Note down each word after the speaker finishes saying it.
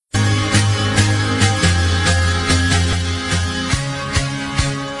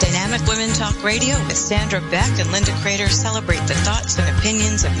Talk Radio with Sandra Beck and Linda Crater celebrate the thoughts and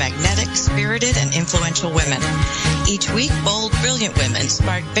opinions of magnetic, spirited, and influential women. Each week, bold, brilliant women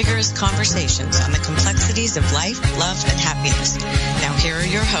spark vigorous conversations on the complexities of life, love, and happiness. Now here are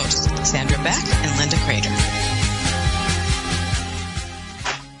your hosts, Sandra Beck and Linda Crater.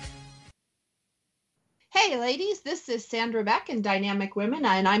 Hey ladies, this is Sandra Beck and Dynamic Women,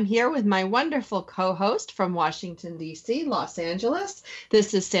 and I'm here with my wonderful co-host from Washington, D.C., Los Angeles.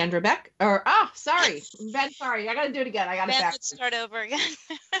 This is Sandra Beck, sorry, Ben, sorry, I gotta do it again. I got it back. Let's start over again.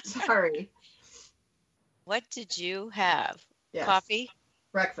 Sorry. What did you have? Yes. Coffee?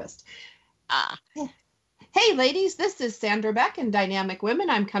 Breakfast. Hey ladies, this is Sandra Beck and Dynamic Women.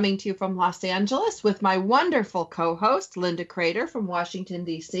 I'm coming to you from Los Angeles with my wonderful co-host, Linda Crater from Washington,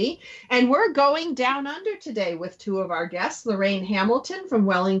 D.C. And we're going down under today with two of our guests, Lorraine Hamilton from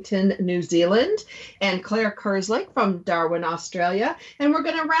Wellington, New Zealand, and Claire Kerslick from Darwin, Australia. And we're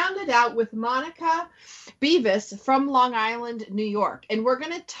going to round it out with Monica Beavis from Long Island, New York. And we're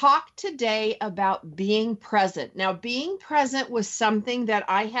going to talk today about being present. Now, being present was something that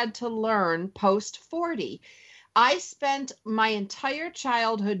I had to learn post-40. I spent my entire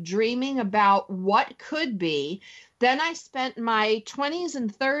childhood dreaming about what could be. Then I spent my 20s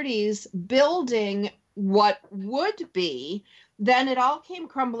and 30s building what would be. Then it all came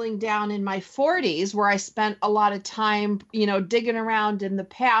crumbling down in my 40s, where I spent a lot of time, digging around in the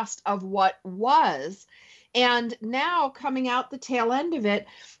past of what was. And now coming out the tail end of it,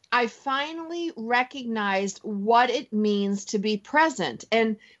 I finally recognized what it means to be present.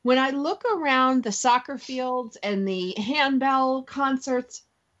 And when I look around the soccer fields and the handbell concerts,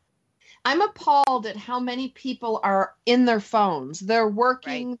 I'm appalled at how many people are in their phones. They're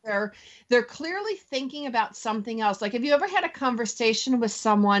working, right. They're clearly thinking about something else. Like, have you ever had a conversation with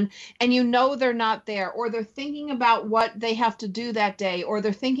someone and they're not there, or they're thinking about what they have to do that day, or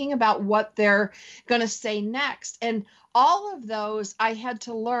they're thinking about what they're going to say next? And all of those I had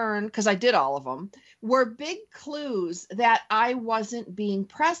to learn, because I did all of them, were big clues that I wasn't being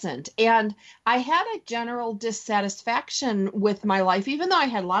present. And I had a general dissatisfaction with my life, even though I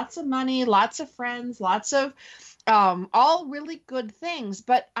had lots of money, lots of friends, lots of all really good things.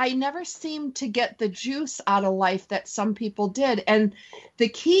 But I never seemed to get the juice out of life that some people did. And the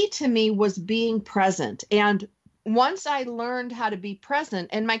key to me was being present. And once I learned how to be present,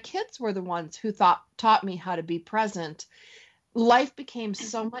 and my kids were the ones who taught me how to be present, life became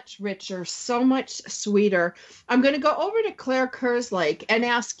so much richer, so much sweeter. I'm going to go over to Claire Kerslick and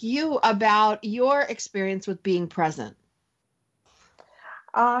ask you about your experience with being present.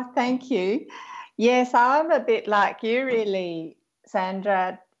 Oh, thank you. Yes, I'm a bit like you, really,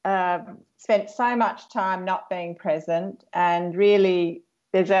 Sandra. Spent so much time not being present, and really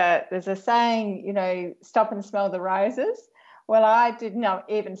there's a saying, stop and smell the roses. Well, I did not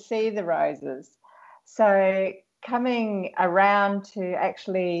even see the roses. So coming around to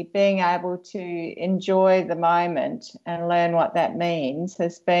actually being able to enjoy the moment and learn what that means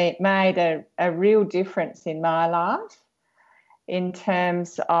has made a real difference in my life in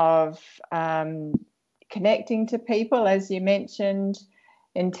terms of connecting to people, as you mentioned,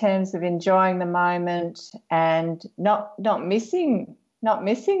 in terms of enjoying the moment and not missing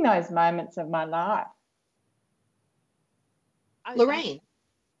those moments of my life. Lorraine.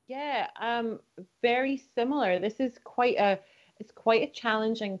 Very similar. This is quite a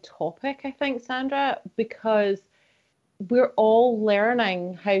challenging topic, I think, Sandra, because we're all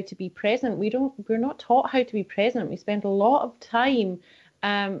learning how to be present. We're not taught how to be present. We spend a lot of time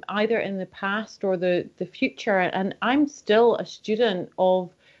either in the past or the future, and I'm still a student of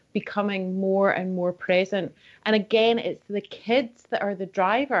becoming more and more present. And again, it's the kids that are the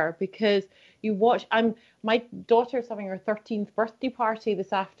driver, because you watch, my daughter's having her 13th birthday party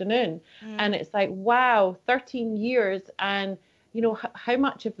this afternoon, and it's like, wow, 13 years, and how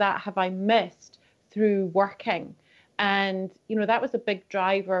much of that have I missed through working? And that was a big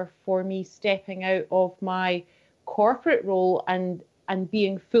driver for me stepping out of my corporate role and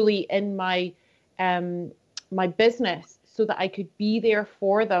being fully in my my business, so that I could be there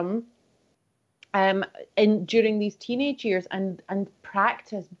for them during these teenage years and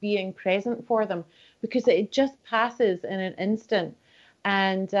practice being present for them, because it just passes in an instant.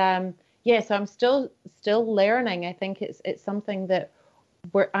 And so I'm still learning. I think it's something that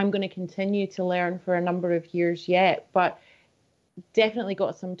I'm going to continue to learn for a number of years yet, but definitely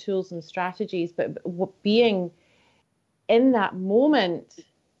got some tools and strategies. But being in that moment,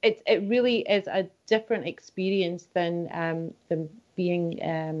 it really is a different experience than being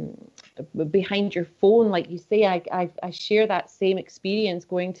behind your phone, like you say. I share that same experience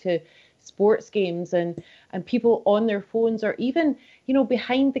going to sports games and people on their phones, or even, you know,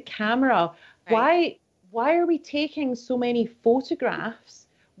 behind the camera. Right. Why are we taking so many photographs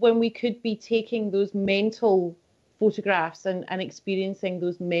when we could be taking those mental photographs and experiencing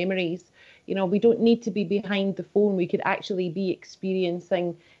those memories? You know, we don't need to be behind the phone. We could actually be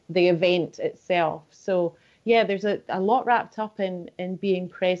experiencing the event itself. So yeah, there's a lot wrapped up in being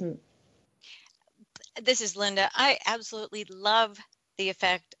present. This is Linda. I absolutely love the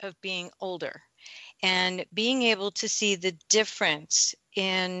effect of being older and being able to see the difference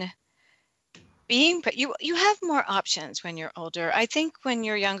in being, you have more options when you're older. I think when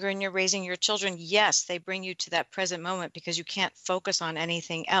you're younger and you're raising your children, yes, they bring you to that present moment because you can't focus on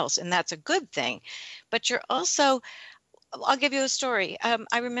anything else, and that's a good thing. But you're also, I'll give you a story.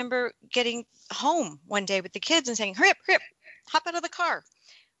 I remember getting home one day with the kids and saying, hurry up, hop out of the car.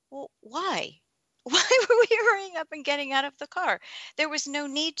 Well, why? Why were we hurrying up and getting out of the car? There was no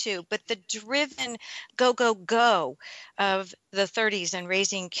need to, but the driven go, go, go of the 30s and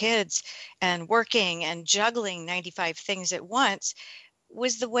raising kids and working and juggling 95 things at once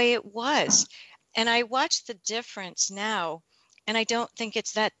was the way it was. And I watch the difference now, and I don't think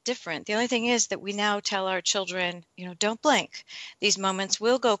it's that different. The only thing is that we now tell our children, you know, don't blink. These moments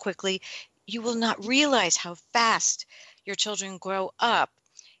will go quickly. You will not realize how fast your children grow up.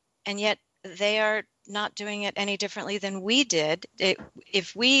 And yet they are not doing it any differently than we did.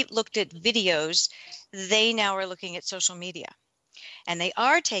 If we looked at videos, they now are looking at social media. And they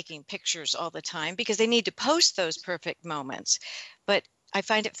are taking pictures all the time because they need to post those perfect moments. But I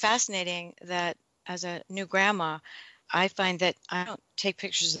find it fascinating that as a new grandma, I find that I don't take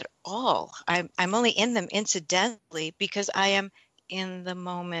pictures at all. I'm only in them incidentally because I am in the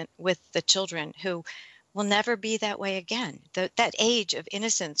moment with the children who will never be that way again. That age of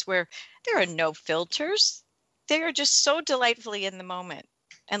innocence where there are no filters. They are just so delightfully in the moment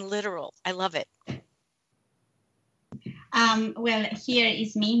and literal. I love it. Well, here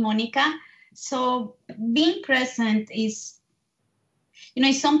is me, Monica. So being present is, you know,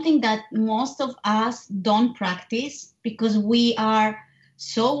 is something that most of us don't practice because we are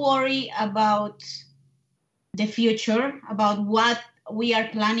so worried about the future, about what we are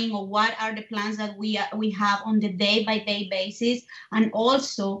planning or what are the plans that we have on the day-by-day basis, and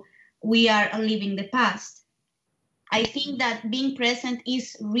also we are living the past. I think that being present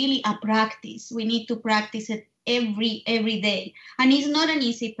is really a practice. We need to practice it every day, and it's not an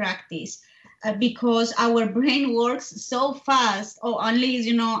easy practice because our brain works so fast. Oh, unless,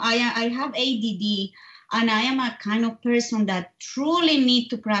 you know, I have ADD. And I am a kind of person that truly need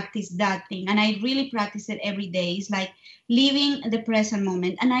to practice that thing. And I really practice it every day. It's like living the present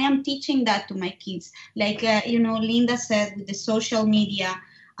moment. And I am teaching that to my kids. Like, you know, Linda said, with the social media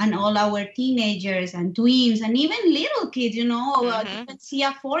and all our teenagers and tweens and even little kids, you know, you can see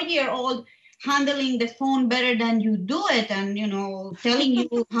a 4-year-old handling the phone better than you do it and, you know, telling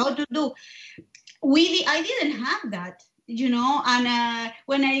you how to do. I didn't have that. You know, and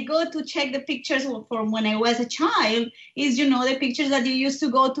when I go to check the pictures from when I was a child, is, you know, the pictures that you used to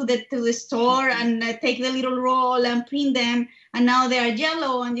go to the store and take the little roll and print them, and now they are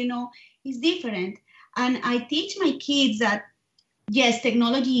yellow, and, you know, it's different. And I teach my kids that, yes,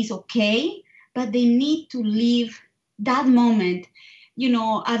 technology is okay, but they need to live that moment, you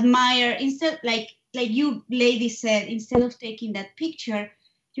know, admire, instead, like you ladies said, instead of taking that picture,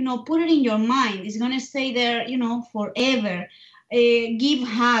 you know, put it in your mind. It's going to stay there, you know, forever. Give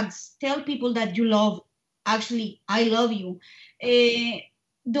hugs. Tell people that you love. Actually, I love you.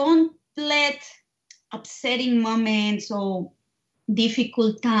 Don't let upsetting moments or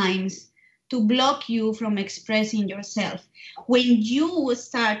difficult times to block you from expressing yourself. When you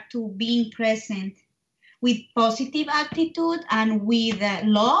start to being present with positive attitude and with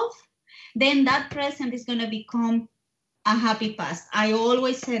love, then that present is going to become a happy past. I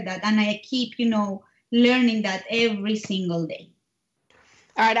always said that, and I keep, you know, learning that every single day.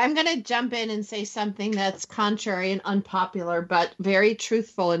 All right, I'm going to jump in and say something that's contrary and unpopular, but very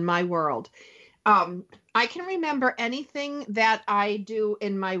truthful in my world. I can remember anything that I do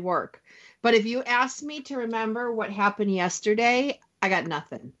in my work, but if you ask me to remember what happened yesterday, I got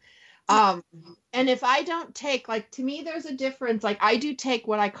nothing. And if I don't take, like, to me, there's a difference. Like, I do take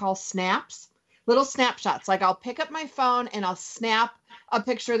what I call snaps. Little snapshots. Like, I'll pick up my phone and I'll snap a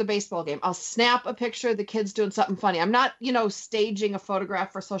picture of the baseball game. I'll snap a picture of the kids doing something funny. I'm not, you know, staging a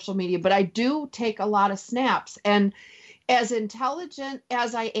photograph for social media, but I do take a lot of snaps. And as intelligent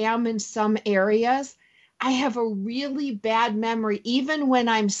as I am in some areas, I have a really bad memory. Even when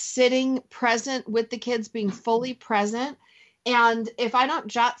I'm sitting present with the kids, being fully present, And if I don't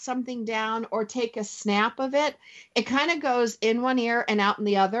jot something down or take a snap of it, it kind of goes in one ear and out in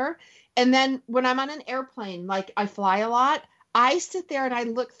the other. And then when I'm on an airplane, like I fly a lot, I sit there and I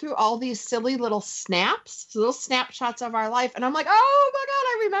look through all these silly little snaps, little snapshots of our life. And I'm like, oh my God,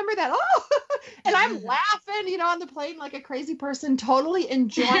 I remember that. Oh, and I'm laughing, on the plane like a crazy person, totally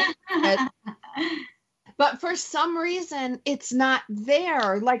enjoying it. But for some reason, it's not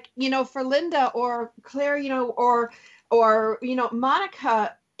there. Like, for Linda or Claire, or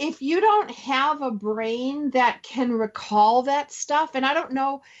Monica, if you don't have a brain that can recall that stuff, and I don't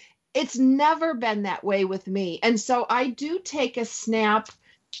know, it's never been that way with me. And so I do take a snap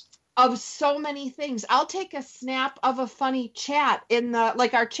of so many things. I'll take a snap of a funny chat in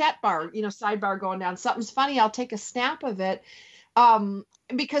like our chat bar, sidebar going down. Something's funny. I'll take a snap of it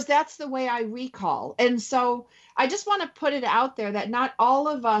because that's the way I recall. And so I just want to put it out there that not all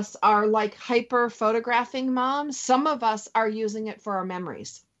of us are like hyper photographing moms. Some of us are using it for our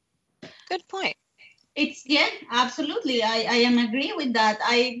memories. Good point. Absolutely. I am agree with that.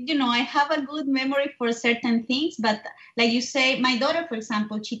 I have a good memory for certain things, but like you say, my daughter, for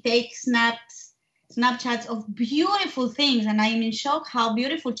example, she takes Snapchats of beautiful things, and I am in shock how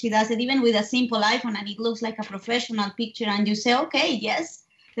beautiful she does it, even with a simple iPhone, and it looks like a professional picture. And you say, okay, yes,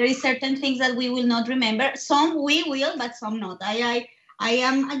 there is certain things that we will not remember. Some we will, but some not. I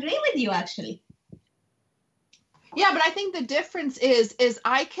am agree with you, actually. Yeah, but I think the difference is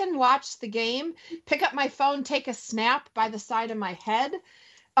I can watch the game, pick up my phone, take a snap by the side of my head.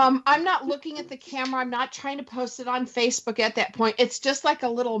 I'm not looking at the camera. I'm not trying to post it on Facebook at that point. It's just like a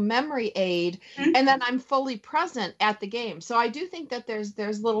little memory aid, and then I'm fully present at the game. So I do think that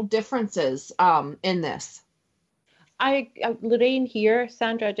there's little differences in this. Lorraine here,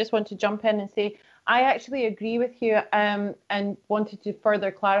 Sandra, I just want to jump in and say I actually agree with you and wanted to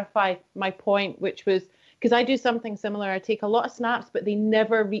further clarify my point, which was, because I do something similar. I take a lot of snaps, but they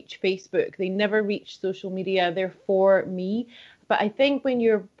never reach Facebook. They never reach social media. They're for me. But I think when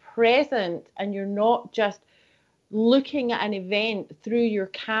you're present and you're not just looking at an event through your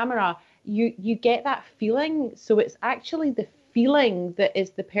camera, you get that feeling. So it's actually the feeling that is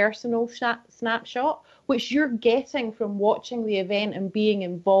the personal snapshot, which you're getting from watching the event and being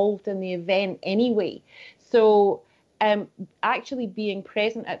involved in the event anyway. So actually being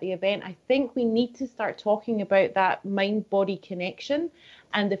present at the event, I think we need to start talking about that mind-body connection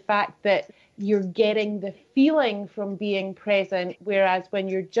and the fact that you're getting the feeling from being present, whereas when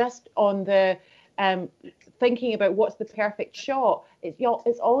you're just on the thinking about what's the perfect shot,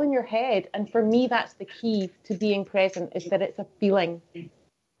 it's all in your head. And for me, that's the key to being present, is that it's a feeling.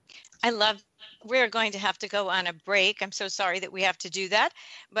 We're going to have to go on a break. I'm so sorry that we have to do that.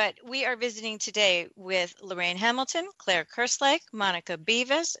 But we are visiting today with Lorraine Hamilton, Claire Kerslake, Monica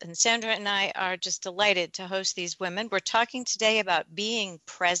Beavis, and Sandra and I are just delighted to host these women. We're talking today about being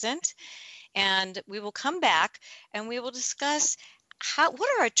present, and we will come back and we will discuss what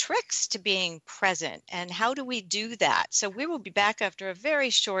are our tricks to being present and how do we do that? So we will be back after a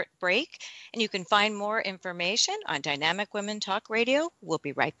very short break, and you can find more information on Dynamic Women Talk Radio. We'll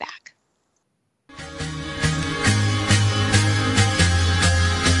be right back.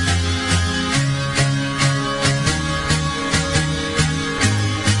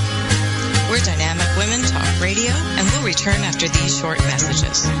 We're Dynamic Women Talk Radio, and we'll return after these short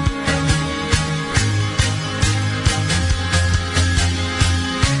messages.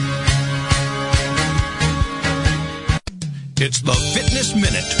 It's the Fitness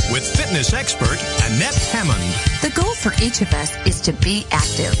Minute with fitness expert Annette Hammond. The goal for each of us is to be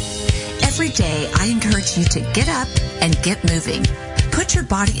active. Every day, I encourage you to get up and get moving. Put your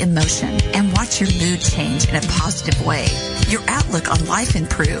body in motion and watch your mood change in a positive way. Your outlook on life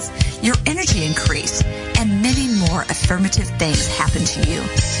improve, your energy increase, and many more affirmative things happen to you.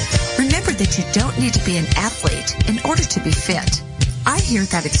 Remember that you don't need to be an athlete in order to be fit. I hear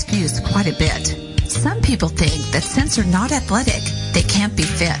that excuse quite a bit. Some people think that since they're not athletic, they can't be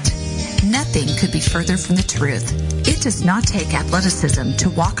fit. Nothing could be further from the truth. It does not take athleticism to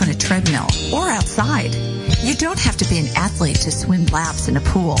walk on a treadmill or outside. You don't have to be an athlete to swim laps in a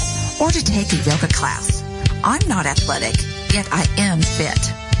pool or to take a yoga class. I'm not athletic, yet I am fit.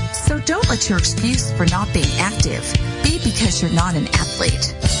 So don't let your excuse for not being active be because you're not an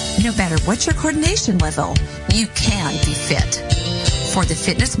athlete. No matter what your coordination level, you can be fit. For the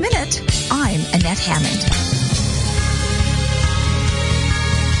Fitness Minute, I'm Annette Hammond.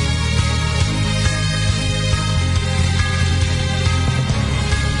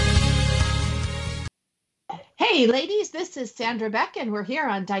 Hey, ladies, this is Sandra Beck, and we're here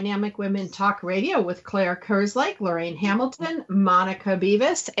on Dynamic Women Talk Radio with Claire Kerslake, Lorraine Hamilton, Monica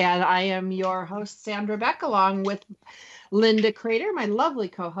Beavis, and I am your host, Sandra Beck, along with Linda Crater, my lovely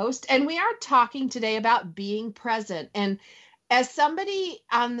co-host, and we are talking today about being present. And as somebody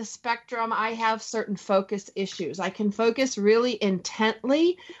on the spectrum, I have certain focus issues. I can focus really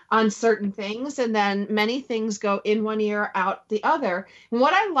intently on certain things, and then many things go in one ear, out the other. And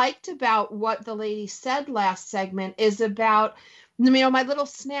what I liked about what the lady said last segment is about, my little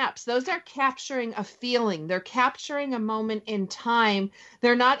snaps. Those are capturing a feeling. They're capturing a moment in time.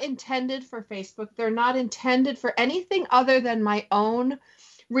 They're not intended for Facebook. They're not intended for anything other than my own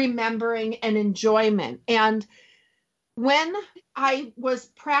remembering and enjoyment. And when I was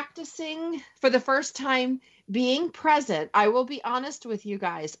practicing for the first time being present, I will be honest with you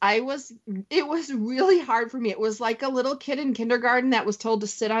guys, it was really hard for me. It was like a little kid in kindergarten that was told to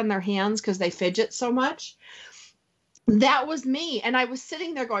sit on their hands because they fidget so much. That was me. And I was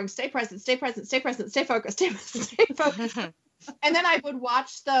sitting there going, stay present, stay present, stay present, stay focused, stay present, stay focused. And then I would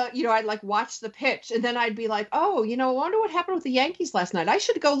watch I'd watch the pitch, and then I'd be like, oh, I wonder what happened with the Yankees last night. I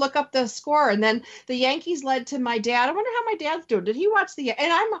should go look up the score. And then the Yankees led to my dad. I wonder how my dad's doing. Did he watch and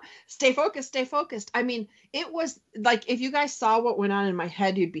I'm stay focused, stay focused. I mean, it was like, if you guys saw what went on in my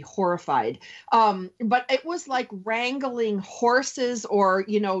head, you'd be horrified. But it was like wrangling horses or,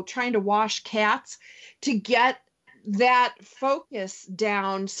 trying to wash cats to get that focus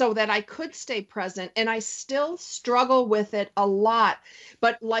down so that I could stay present. And I still struggle with it a lot,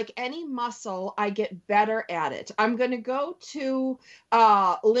 but like any muscle, I get better at it. I'm going to go to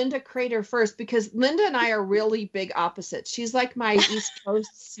Linda Crater first, because Linda and I are really big opposites. She's like my East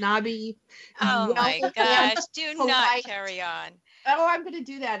Coast snobby. Oh my gosh, do not carry on. Oh, I'm going to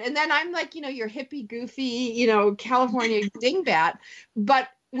do that. And then I'm like, your hippie, goofy, California dingbat. But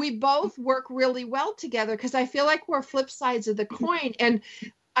we both work really well together because I feel like we're flip sides of the coin. And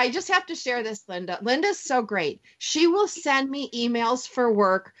I just have to share this, Linda. Linda's so great. She will send me emails for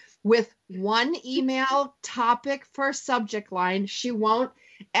work with one email topic for subject line. She won't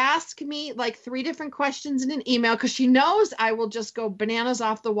ask me like 3 different questions in an email because she knows I will just go bananas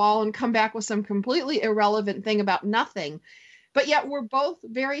off the wall and come back with some completely irrelevant thing about nothing. But yet we're both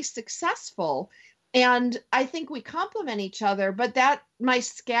very successful. And I think we complement each other, but that my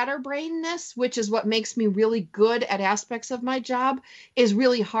scatterbrainness, which is what makes me really good at aspects of my job, is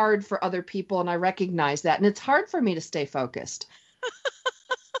really hard for other people. And I recognize that. And it's hard for me to stay focused.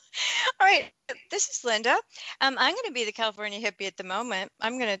 All right. This is Linda. I'm going to be the California hippie at the moment.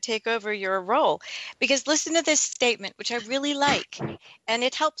 I'm going to take over your role because listen to this statement, which I really like, and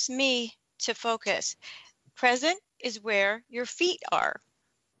it helps me to focus. Present is where your feet are.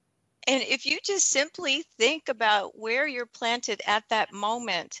 And if you just simply think about where you're planted at that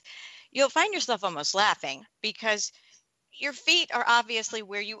moment, you'll find yourself almost laughing because your feet are obviously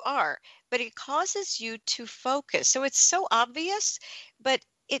where you are, but it causes you to focus. So it's so obvious, but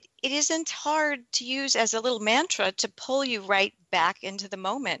it isn't hard to use as a little mantra to pull you right back into the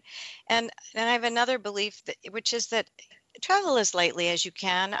moment. And I have another belief, which is that travel as lightly as you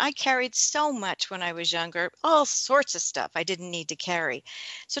can. I carried so much when I was younger, all sorts of stuff I didn't need to carry.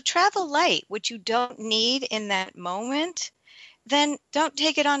 So travel light. What you don't need in that moment, then don't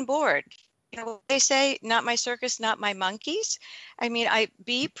take it on board. They say, not my circus, not my monkeys. I mean,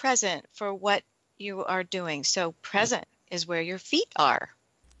 be present for what you are doing. So present is where your feet are.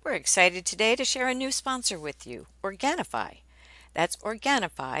 We're excited today to share a new sponsor with you, Organifi. That's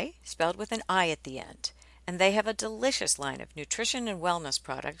Organifi, spelled with an I at the end. And they have a delicious line of nutrition and wellness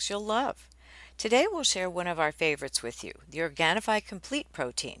products you'll love. Today we'll share one of our favorites with you, the Organifi Complete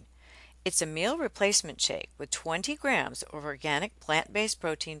Protein. It's a meal replacement shake with 20 grams of organic plant-based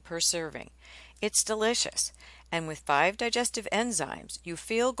protein per serving. It's delicious, and with 5 digestive enzymes, you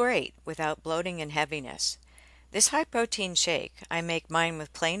feel great without bloating and heaviness. This high-protein shake, I make mine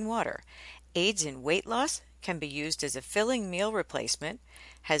with plain water, aids in weight loss, can be used as a filling meal replacement,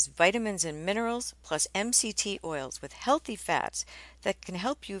 has vitamins and minerals, plus MCT oils with healthy fats that can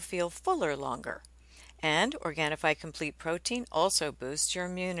help you feel fuller longer. And Organifi Complete Protein also boosts your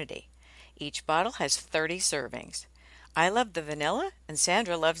immunity. Each bottle has 30 servings. I love the vanilla, and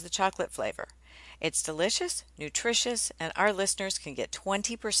Sandra loves the chocolate flavor. It's delicious, nutritious, and our listeners can get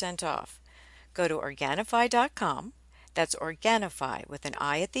 20% off. Go to Organifi.com, that's Organifi with an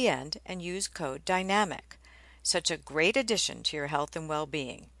I at the end, and use code DYNAMIC. Such a great addition to your health and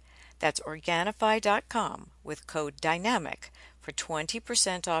well-being. That's Organifi.com with code DYNAMIC for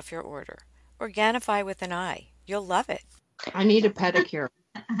 20% off your order. Organifi with an I. You'll love it. I need a pedicure.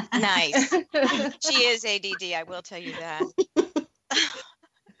 Nice. She is ADD, I will tell you that.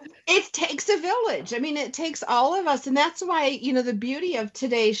 It takes a village. I mean, it takes all of us. And that's why, the beauty of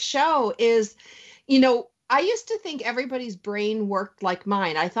today's show is, I used to think everybody's brain worked like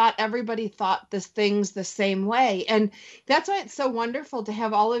mine. I thought everybody thought this things the same way. And that's why it's so wonderful to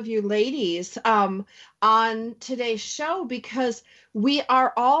have all of you ladies on today's show, because we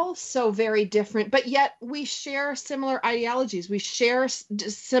are all so very different, but yet we share similar ideologies. We share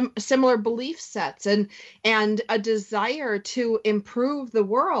similar belief sets and a desire to improve the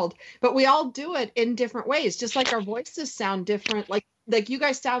world, but we all do it in different ways, just like our voices sound different. Like you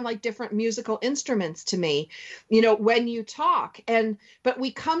guys sound like different musical instruments to me, when you talk, but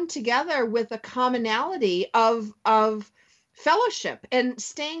we come together with a commonality of fellowship, and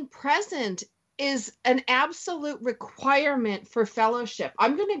staying present is an absolute requirement for fellowship.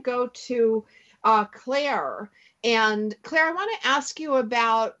 I'm going to go to Claire. And Claire, I want to ask you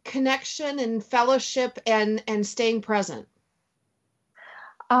about connection and fellowship and staying present.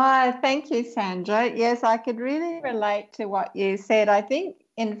 Thank you, Sandra. Yes, I could really relate to what you said. I think,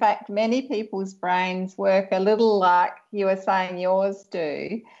 in fact, many people's brains work a little like you were saying yours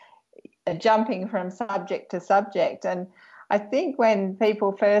do, jumping from subject to subject. And I think when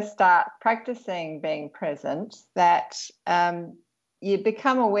people first start practicing being present, that you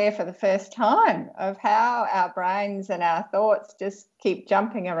become aware for the first time of how our brains and our thoughts just keep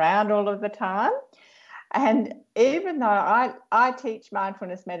jumping around all of the time. And even though I teach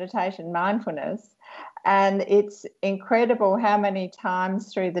mindfulness meditation, and it's incredible how many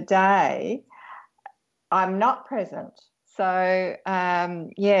times through the day I'm not present. So,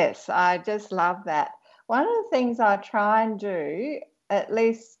 yes, I just love that. One of the things I try and do, at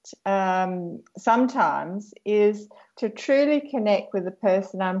least sometimes, is to truly connect with the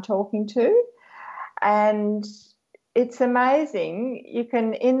person I'm talking to. And it's amazing. You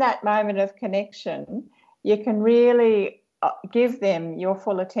can, in that moment of connection, you can really give them your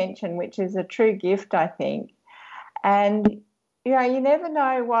full attention, which is a true gift, I think. And, you never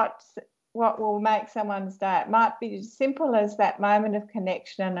know what will make someone's day. It might be as simple as that moment of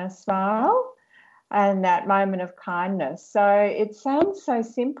connection and a smile, and that moment of kindness. So it sounds so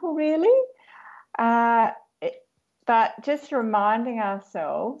simple, really, but just reminding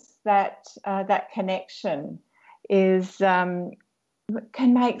ourselves that that connection can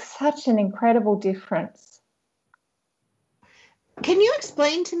make such an incredible difference. Can you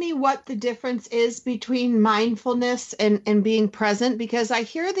explain to me what the difference is between mindfulness and being present? Because I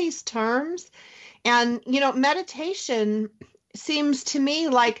hear these terms, and, meditation seems to me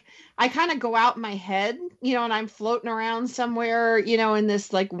like I kind of go out in my head, and I'm floating around somewhere, in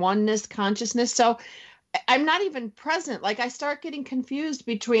this like oneness consciousness. So I'm not even present. Like I start getting confused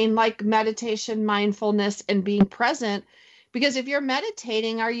between like meditation, mindfulness, and being present. Because if you're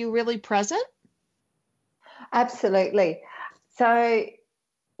meditating, are you really present? Absolutely. So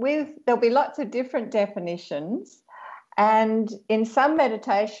there'll be lots of different definitions. And in some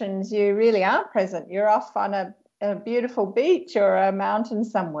meditations, you really aren't present. You're off on a beautiful beach or a mountain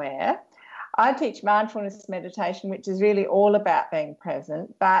somewhere. I teach mindfulness meditation, which is really all about being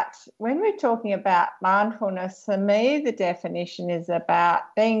present. But when we're talking about mindfulness, for me, the definition is about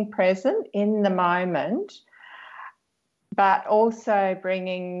being present in the moment, but also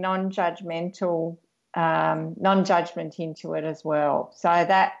bringing non-judgment into it as well. So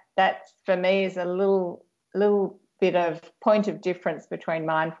that for me is a little bit of point of difference between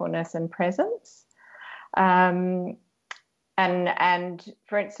mindfulness and presence. And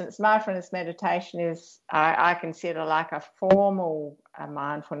for instance, mindfulness meditation is, I consider like a formal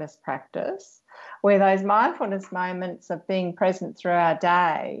mindfulness practice, where those mindfulness moments of being present through our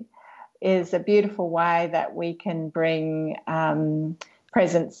day is a beautiful way that we can bring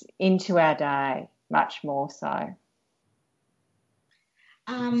presence into our day, much more so.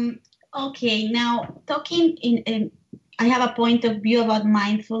 Okay, now talking I have a point of view about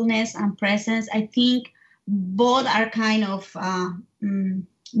mindfulness and presence. I think both are kind of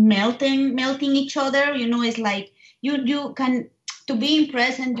melting each other. It's like you can, to be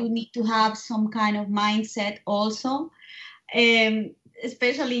present, you need to have some kind of mindset also.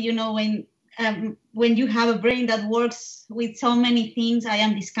 Especially, when you have a brain that works with so many things. I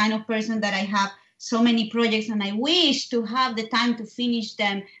am this kind of person that I have so many projects and I wish to have the time to finish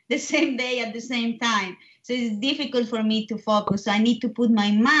them the same day at the same time. So it's difficult for me to focus. So I need to put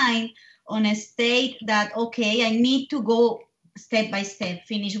my mind on a state that, okay, I need to go step by step,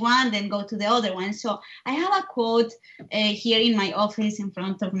 finish one, then go to the other one. So I have a quote here in my office in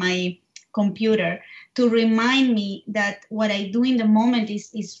front of my computer to remind me that what I do in the moment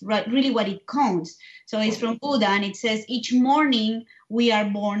is really what it counts. So it's from Buddha, and it says, each morning we are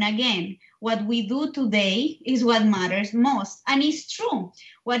born again. What we do today is what matters most. And it's true.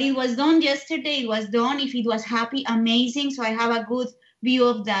 What it was done yesterday, it was done. If it was happy, amazing. So I have a good view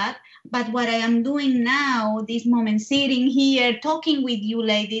of that. But what I am doing now, this moment, sitting here, talking with you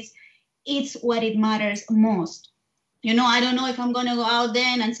ladies, it's what it matters most. You know, I don't know if I'm going to go out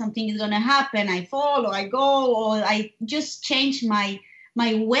then and something is going to happen. I fall or I go, or I just change my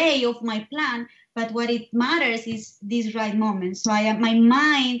way of my plan. But what it matters is this right moment. So my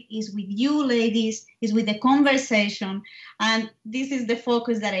mind is with you ladies, is with the conversation. And this is the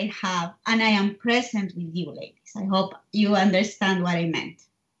focus that I have. And I am present with you ladies. I hope you understand what I meant.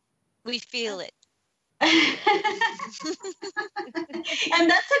 We feel it.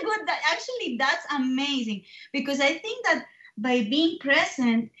 And that's amazing, because I think that by being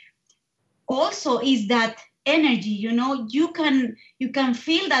present also is that energy, you know, you can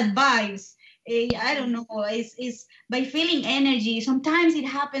feel that vibes. I don't know, is by feeling energy. Sometimes it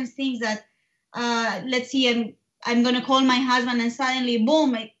happens things that let's see, I'm gonna call my husband and suddenly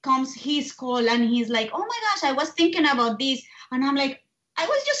boom, it comes his call and he's like, oh my gosh, I was thinking about this, and I'm like, I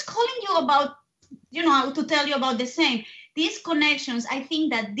was just calling you about, you know, to tell you about the same. These connections, I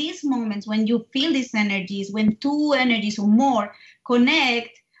think that these moments when you feel these energies, when two energies or more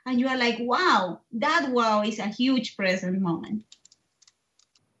connect, and you are like, wow, that wow is a huge present moment.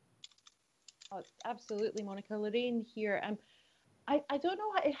 Oh, absolutely, Monica. Lorraine here. I don't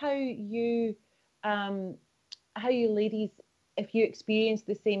know how you ladies, if you experience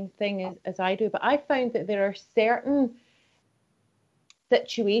the same thing as I do, but I found that there are certain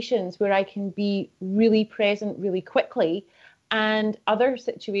situations where I can be really present really quickly, and other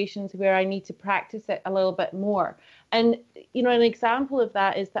situations where I need to practice it a little bit more. And, you know, an example of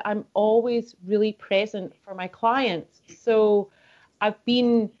that is that I'm always really present for my clients. So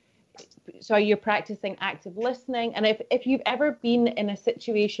you're practicing active listening. And if you've ever been in a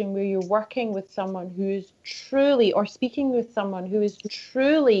situation where you're working with someone who is truly, or speaking with someone who is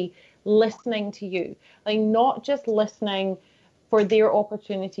truly listening to you, like not just listening for their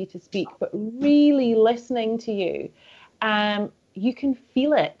opportunity to speak, but really listening to you, you can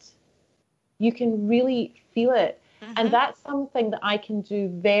feel it. You can really feel it. Mm-hmm. And that's something that I can do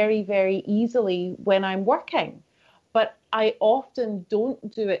very, very easily when I'm working. But I often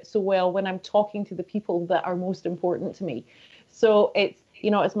don't do it so well when I'm talking to the people that are most important to me. So it's,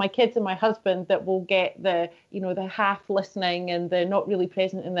 you know, it's my kids and my husband that will get the, you know, the half listening and the not really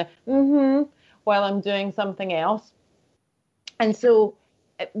present in the while I'm doing something else. And so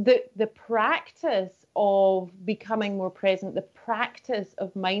the practice of becoming more present, the practice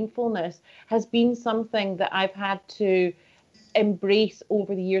of mindfulness has been something that I've had to embrace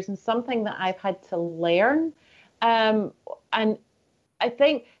over the years, and something that I've had to learn. And I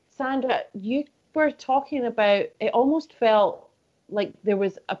think, Sandra, you were talking about, it almost felt like there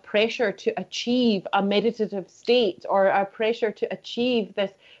was a pressure to achieve a meditative state, or a pressure to achieve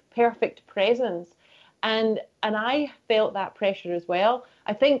this perfect presence. And I felt that pressure as well.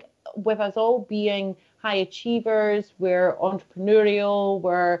 I think with us all being high achievers, we're entrepreneurial,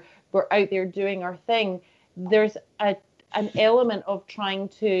 we're out there doing our thing, there's an element of trying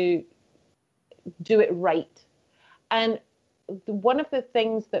to do it right. And one of the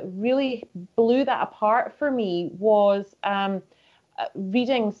things that really blew that apart for me was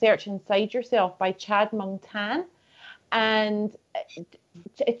reading Search Inside Yourself by Chad Mung Tan. And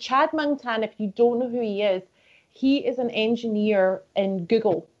Chad Mung Tan, if you don't know who he is an engineer in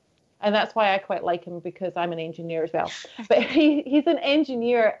Google. And that's why I quite like him, because I'm an engineer as well. But he's an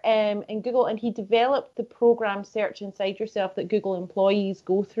engineer in Google, and he developed the program Search Inside Yourself that Google employees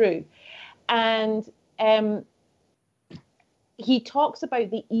go through. And he talks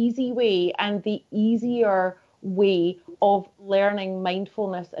about the easy way and the easier way of learning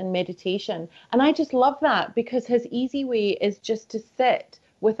mindfulness and meditation. And I just love that, because his easy way is just to sit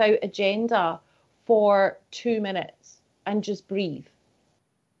without agenda for 2 minutes and just breathe.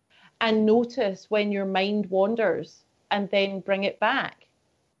 And notice when your mind wanders and then bring it back.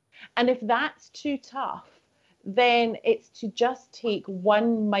 And if that's too tough, then it's to just take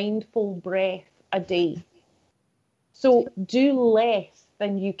one mindful breath a day. So do less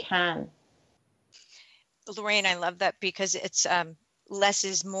than you can. Lorraine, I love that, because it's less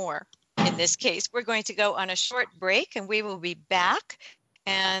is more in this case. We're going to go on a short break, and we will be back.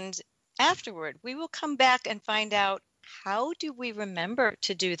 And afterward, we will come back and find out, how do we remember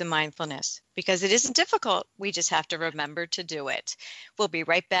to do the mindfulness? Because it isn't difficult. We just have to remember to do it. We'll be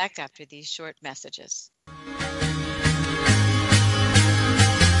right back after these short messages.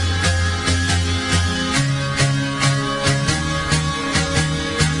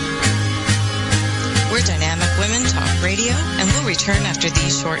 Radio, and we'll return after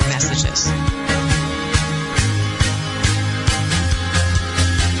these short messages.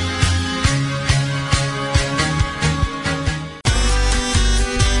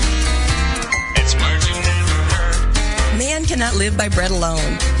 Man cannot live by bread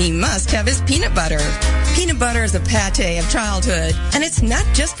alone. He must have his peanut butter. Peanut butter is a pate of childhood, and it's not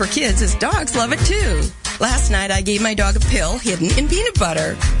just for kids, as dogs love it too. Last night I gave my dog a pill hidden in peanut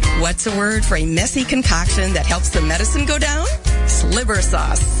butter. What's a word for a messy concoction that helps the medicine go down? Sliver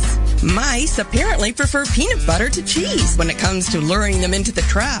sauce. Mice apparently prefer peanut butter to cheese when it comes to luring them into the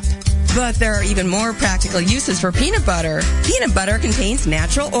trap. But there are even more practical uses for peanut butter. Peanut butter contains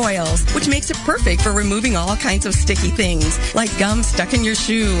natural oils, which makes it perfect for removing all kinds of sticky things, like gum stuck in your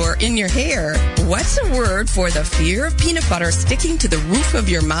shoe or in your hair. What's a word for the fear of peanut butter sticking to the roof of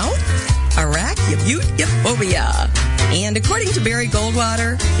your mouth? Arachnophobia. And according to Barry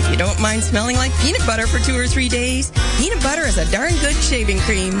Goldwater, if you don't mind smelling like peanut butter for 2 or 3 days, peanut butter is a darn good shaving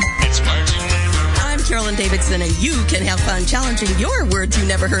cream. I'm Carolyn Davidson, and you can have fun challenging your words you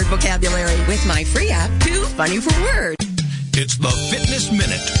never heard vocabulary with my free app, Too Funny for Words. It's the Fitness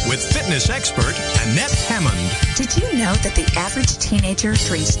Minute with fitness expert Annette Hammond. Did you know that the average teenager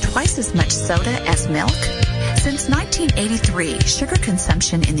drinks twice as much soda as milk? Since 1983, sugar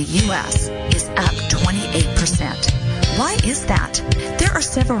consumption in the U.S. is up 28%. Why is that? There are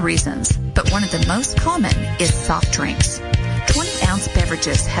several reasons, but one of the most common is soft drinks. 20-ounce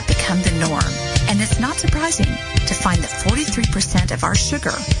beverages have become the norm, and it's not surprising to find that 43% of our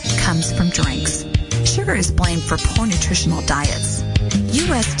sugar comes from drinks. Sugar is blamed for poor nutritional diets.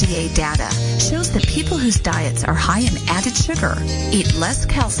 USDA data shows that people whose diets are high in added sugar eat less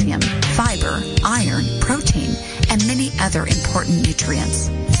calcium, fiber, iron, protein, and many other important nutrients.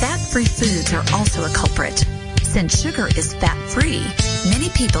 Fat-free foods are also a culprit. Since sugar is fat-free, many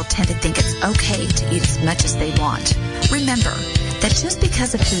people tend to think it's okay to eat as much as they want. Remember that just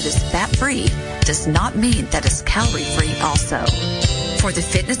because a food is fat-free does not mean that it's calorie-free also. For the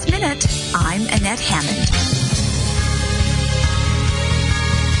Fitness Minute, I'm Annette Hammond.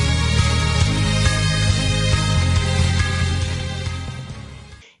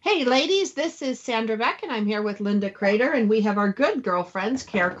 Hey ladies, this is Sandra Beck, and I'm here with Linda Crater, and we have our good girlfriends,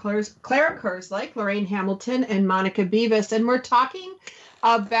 Clara Kerslake, Lorraine Hamilton, and Monica Beavis, and we're talking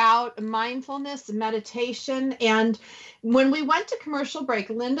about mindfulness, meditation, and when we went to commercial break,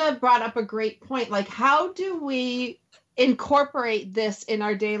 Linda brought up a great point, like how do we incorporate this in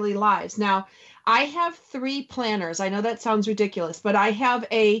our daily lives? Now, I have 3 planners. I know that sounds ridiculous, but I have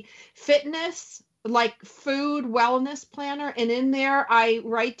a fitness, like food wellness planner, and in there I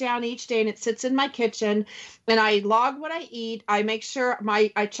write down each day, and it sits in my kitchen, and I log what I eat. I make sure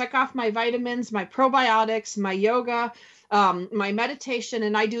I check off my vitamins, my probiotics, my yoga, my meditation,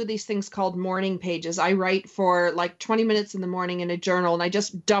 and I do these things called morning pages. I write for like 20 minutes in the morning in a journal, and I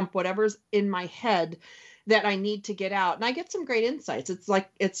just dump whatever's in my head that I need to get out. And I get some great insights.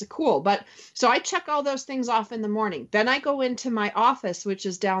 It's cool. But so I check all those things off in the morning. Then I go into my office, which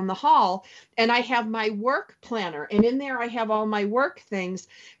is down the hall, and I have my work planner. And in there I have all my work things.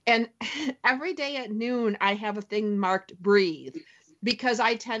 And every day at noon, I have a thing marked breathe, because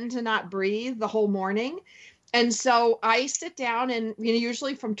I tend to not breathe the whole morning. And so I sit down, and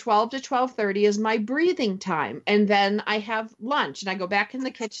usually from 12 to 12:30 is my breathing time. And then I have lunch, and I go back in the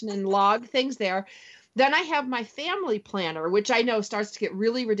kitchen and log things there. Then I have my family planner, which I know starts to get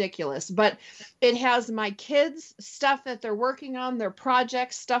really ridiculous, but it has my kids' stuff that they're working on, their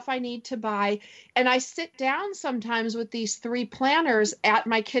projects, stuff I need to buy. And I sit down sometimes with these 3 planners at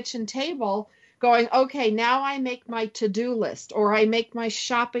my kitchen table going, okay, now I make my to-do list, or I make my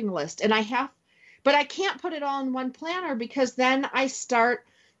shopping list, and but I can't put it all in one planner, because then I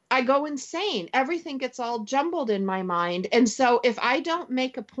go insane. Everything gets all jumbled in my mind. And so if I don't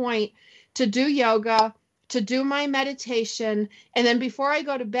make a point to do yoga, to do my meditation, and then before I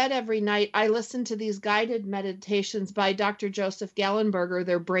go to bed every night, I listen to these guided meditations by Dr. Joseph Gallenberger.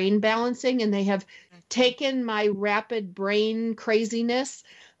 They're brain balancing, and they have taken my rapid brain craziness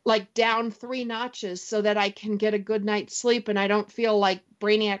like down 3 notches so that I can get a good night's sleep and I don't feel like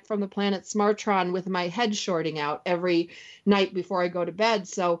Brainiac from the planet Smartron with my head shorting out every night before I go to bed.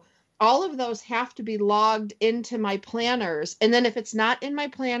 So all of those have to be logged into my planners. And then if it's not in my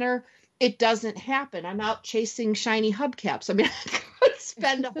planner, it doesn't happen. I'm out chasing shiny hubcaps. I mean, I could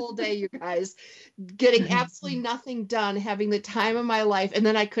spend a whole day, you guys, getting absolutely nothing done, having the time of my life, and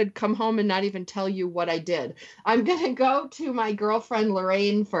then I could come home and not even tell you what I did. I'm going to go to my girlfriend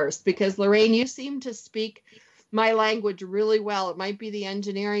Lorraine first, because Lorraine, you seem to speak my language really well. It might be the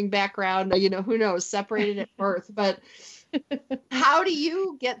engineering background, who knows, separated at birth. But How do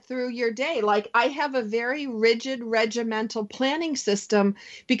you get through your day? Like, I have a very rigid regimental planning system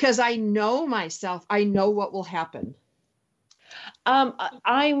because I know myself. I know what will happen.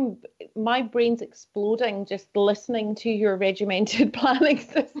 My brain's exploding just listening to your regimented planning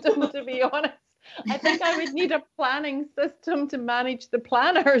system, to be honest. I think I would need a planning system to manage the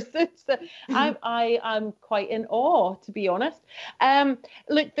planners. I'm quite in awe, to be honest.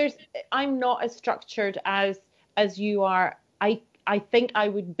 Look, I'm not as structured as you are. I think I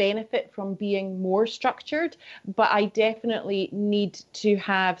would benefit from being more structured, but I definitely need to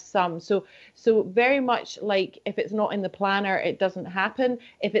have some. So very much like, if it's not in the planner, it doesn't happen.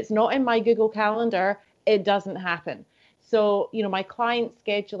 If it's not in my Google Calendar, it doesn't happen. So, my client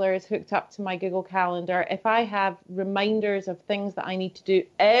scheduler is hooked up to my Google Calendar. If I have reminders of things that I need to do,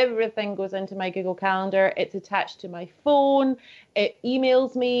 everything goes into my Google Calendar. It's attached to my phone. It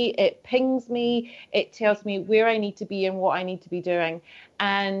emails me. It pings me. It tells me where I need to be and what I need to be doing.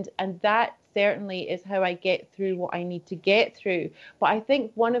 And that certainly is how I get through what I need to get through. But I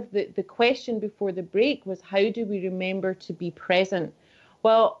think one of the question before the break was, how do we remember to be present?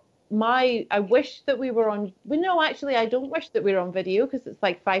 Well, I wish that we were on. Well, no, actually, I don't wish that we were on video because it's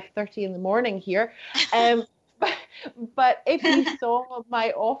like 5:30 in the morning here. But if you saw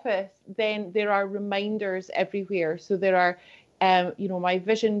my office, then there are reminders everywhere. So there are, my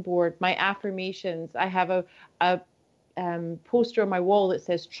vision board, my affirmations. I have a poster on my wall that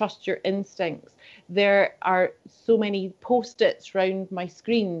says "Trust your instincts." There are so many Post-its around my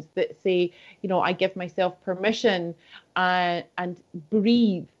screens that say, I give myself permission and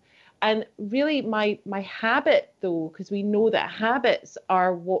breathe. And really my habit, though, because we know that habits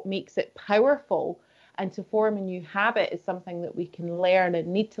are what makes it powerful, and to form a new habit is something that we can learn and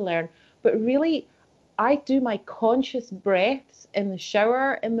need to learn. But really, I do my conscious breaths in the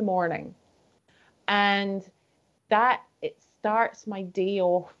shower in the morning, and that it starts my day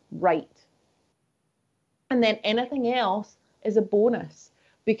off right. And then anything else is a bonus,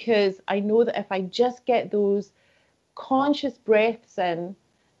 because I know that if I just get those conscious breaths in,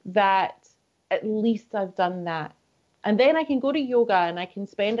 that at least I've done that. And then I can go to yoga and I can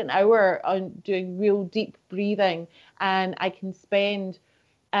spend an hour on doing real deep breathing, and I can spend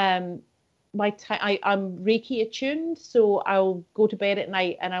my time. I'm Reiki attuned, so I'll go to bed at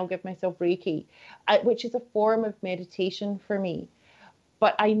night and I'll give myself Reiki, which is a form of meditation for me.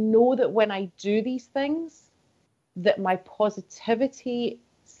 But I know that when I do these things, that my positivity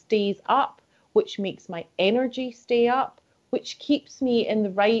stays up, which makes my energy stay up, which keeps me in the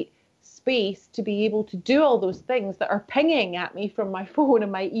right space to be able to do all those things that are pinging at me from my phone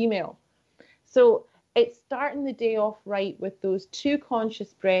and my email. So it's starting the day off right with those 2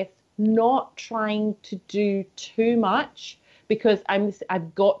 conscious breaths, not trying to do too much, because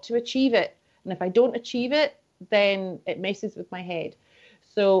I've got to achieve it. And if I don't achieve it, then it messes with my head.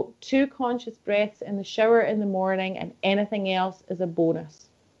 So 2 conscious breaths in the shower in the morning, and anything else is a bonus.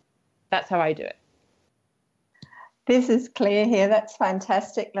 That's how I do it. This is Claire here. That's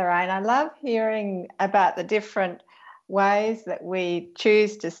fantastic, Lorraine. I love hearing about the different ways that we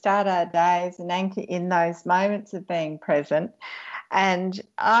choose to start our days and anchor in those moments of being present. And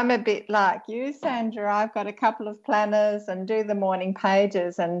I'm a bit like you, Sandra. I've got a couple of planners and do the morning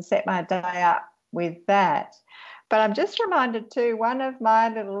pages and set my day up with that. But I'm just reminded too, one of my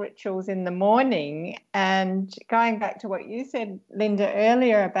little rituals in the morning, and going back to what you said, Linda,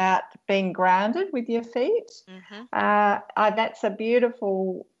 earlier about being grounded with your feet, that's a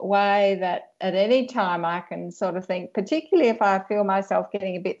beautiful way that at any time I can sort of think, particularly if I feel myself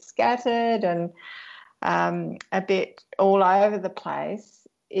getting a bit scattered and a bit all over the place,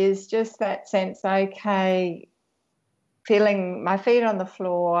 is just that sense, okay, feeling my feet on the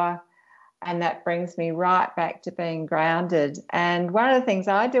floor, and that brings me right back to being grounded. And one of the things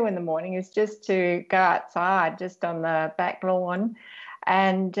I do in the morning is just to go outside, just on the back lawn,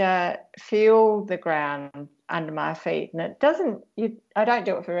 and feel the ground under my feet. And I don't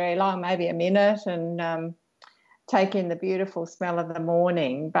do it for very long, maybe a minute, and take in the beautiful smell of the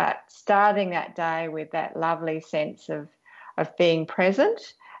morning. But starting that day with that lovely sense of being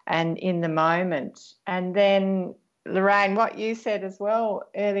present and in the moment. And then, Lorraine, what you said as well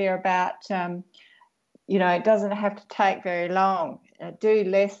earlier about, it doesn't have to take very long. Do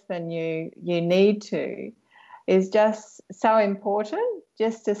less than you need to is just so important,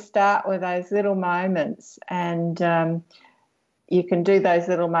 just to start with those little moments. And you can do those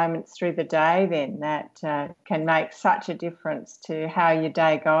little moments through the day then that can make such a difference to how your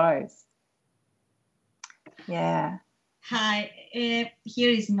day goes. Yeah. Hi, here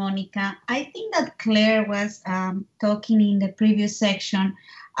is Monica. I think that Claire was talking in the previous section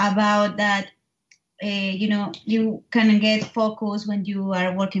about that you can get focused when you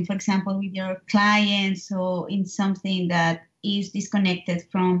are working, for example, with your clients or in something that is disconnected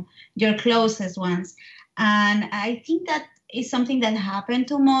from your closest ones. And I think that is something that happened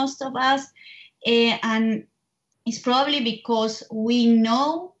to most of us. And it's probably because we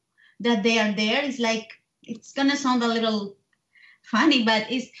know that they are there. It's like, it's going to sound a little funny,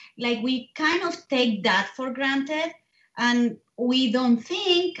 but it's like we kind of take that for granted, and we don't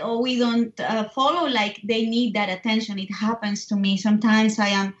think, or we don't follow like they need that attention. It happens to me. Sometimes I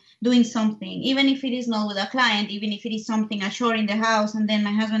am doing something, even if it is not with a client, even if it is something, a chore in the house, and then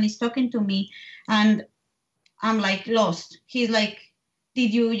my husband is talking to me and I'm like lost. He's like,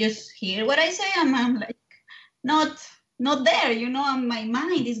 did you just hear what I say? I'm like, not there, my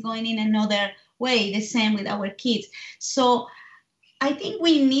mind is going in another way. The same with our kids. So I think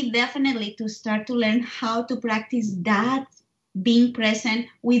we need definitely to start to learn how to practice that, being present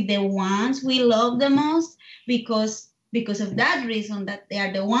with the ones we love the most, because of that reason, that they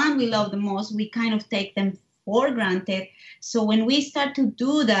are the one we love the most, we kind of take them for granted. So when we start to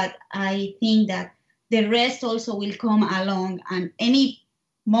do that, I think that the rest also will come along, and any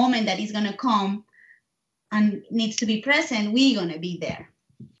moment that is going to come and needs to be present, we're going to be there.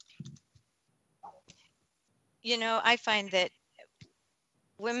 I find that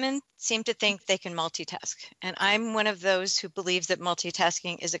women seem to think they can multitask, and I'm one of those who believes that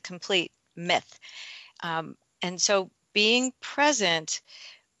multitasking is a complete myth. And so being present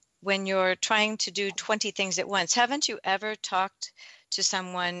when you're trying to do 20 things at once, haven't you ever talked to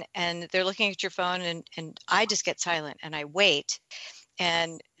someone and they're looking at your phone and I just get silent and I wait,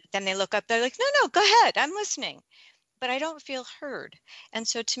 and then they look up, they're like, no, go ahead, I'm listening, but I don't feel heard. And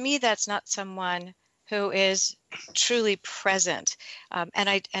so to me, that's not someone who is truly present. And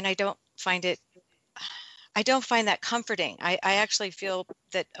I don't find that comforting. I actually feel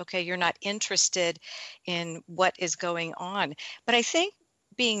that, okay, you're not interested in what is going on. But I think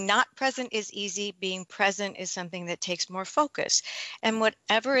being not present is easy. Being present is something that takes more focus. And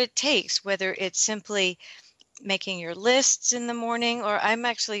whatever it takes, whether it's simply making your lists in the morning, or I'm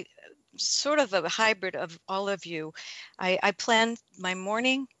actually sort of a hybrid of all of you. I plan my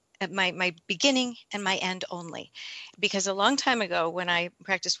morning, my beginning and my end only, because a long time ago when I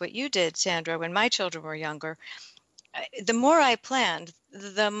practiced what you did, Sandra, when my children were younger, the more I planned,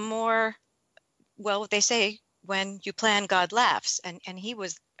 the more, well, they say when you plan, God laughs, and he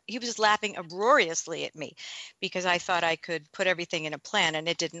was laughing uproariously at me because I thought I could put everything in a plan and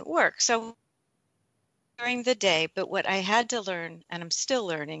it didn't work. So during the day, but what I had to learn, and I'm still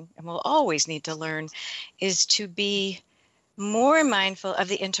learning and will always need to learn, is to be more mindful of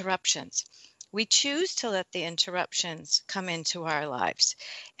the interruptions. We choose to let the interruptions come into our lives.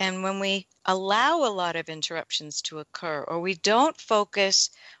 And when we allow a lot of interruptions to occur, or we don't focus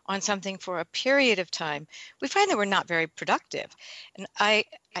on something for a period of time, we find that we're not very productive. And I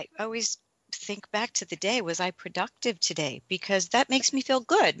always think back to the day, was I productive today? Because that makes me feel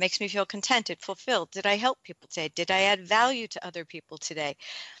good, makes me feel contented, fulfilled. Did I help people today? Did I add value to other people today?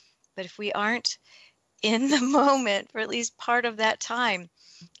 But if we aren't in the moment for at least part of that time,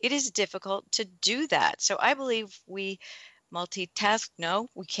 it is difficult to do that. So I believe we multitask. No,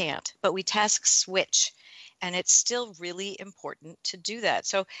 we can't, but we task switch. And it's still really important to do that.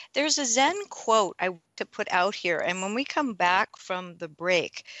 So there's a Zen quote I want to put out here. And when we come back from the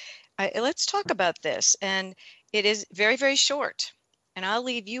break, let's talk about this. And it is very, very short. And I'll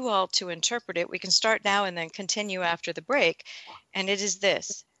leave you all to interpret it. We can start now and then continue after the break. And it is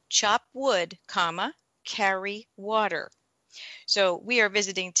this: chop wood, carry water. So we are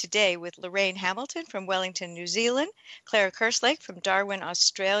visiting today with Lorraine Hamilton from Wellington, New Zealand, Claire Kerslake from Darwin,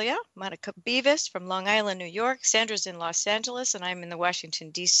 Australia, Monica Beavis from Long Island, New York, Sandra's in Los Angeles, and I'm in the Washington,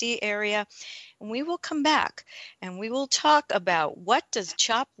 D.C. area. And we will come back and we will talk about, what does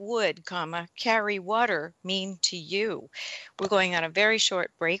chop wood, carry water mean to you? We're going on a very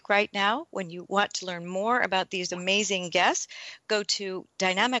short break right now. When you want to learn more about these amazing guests, go to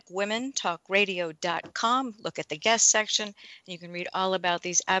dynamicwomentalkradio.com, look at the guest section, and you can read all about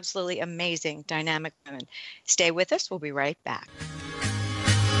these absolutely amazing dynamic women. Stay with us. We'll be right back.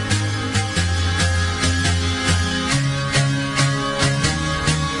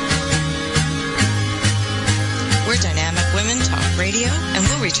 We're Dynamic Women Talk Radio, and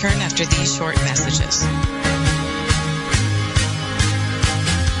we'll return after these short messages.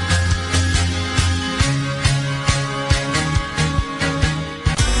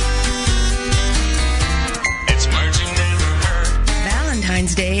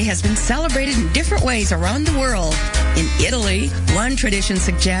 Valentine's Day has been celebrated in different ways around the world. In Italy, one tradition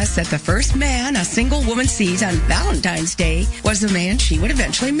suggests that the first man a single woman sees on Valentine's Day was the man she would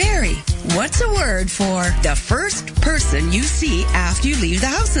eventually marry. What's a word for the first person you see after you leave the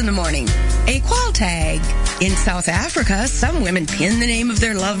house in the morning? A qualtag. In South Africa, some women pin the name of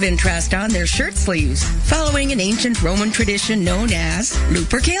their love interest on their shirt sleeves, following an ancient Roman tradition known as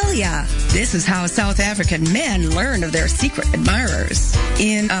Lupercalia. This is how South African men learn of their secret admirers.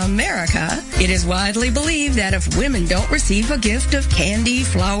 In America, it is widely believed that if women don't receive a gift of candy,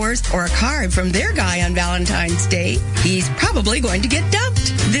 flowers, or a card from their guy on Valentine's Day, he's probably going to get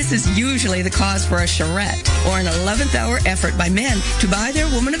dumped. This is usually the cause for a charrette or an 11th hour effort by men to buy their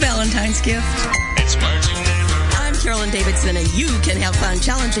woman a Valentine's gift. It's Marching Neighbor. I'm Carolyn Davidson, and you can have fun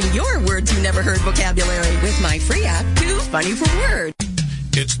challenging your words you never heard vocabulary with my free app, Too Funny for Words.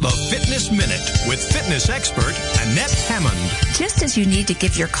 It's the Fitness Minute with fitness expert Annette Hammond. Just as you need to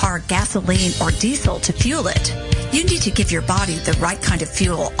give your car gasoline or diesel to fuel it, you need to give your body the right kind of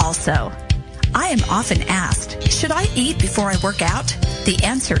fuel also. I am often asked, should I eat before I work out? The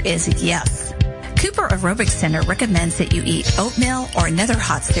answer is yes. Cooper Aerobic Center recommends that you eat oatmeal or another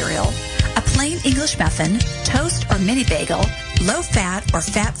hot cereal, a plain English muffin, toast or mini bagel, low-fat or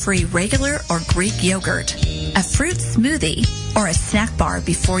fat-free regular or Greek yogurt, a fruit smoothie, or a snack bar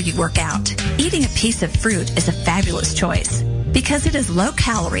before you work out. Eating a piece of fruit is a fabulous choice because it is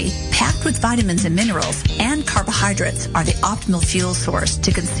low-calorie, packed with vitamins and minerals, and carbohydrates are the optimal fuel source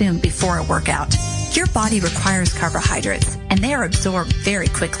to consume before a workout. Your body requires carbohydrates, and they are absorbed very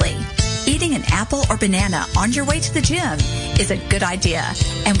quickly. Eating an apple or banana on your way to the gym is a good idea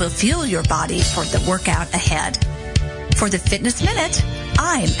and will fuel your body for the workout ahead. For the Fitness Minute,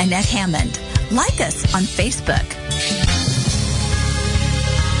 I'm Annette Hammond. Like us on Facebook.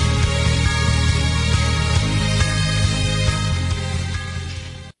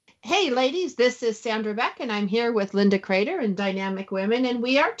 Hey ladies, this is Sandra Beck and I'm here with Linda Crater and Dynamic Women, and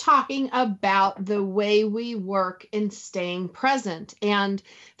we are talking about the way we work in staying present. And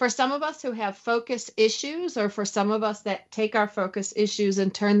for some of us who have focus issues, or for some of us that take our focus issues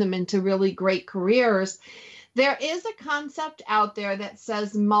and turn them into really great careers, there is a concept out there that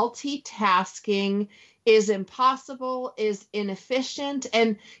says multitasking is impossible, is inefficient.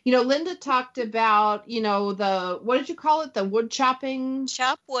 And, Linda talked about, what did you call it? The wood chopping?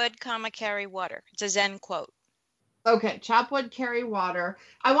 Chop wood, carry water. It's a Zen quote. Okay, chop wood, carry water.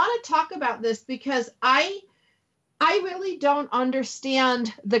 I want to talk about this because I really don't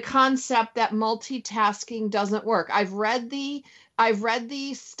understand the concept that multitasking doesn't work. I've read the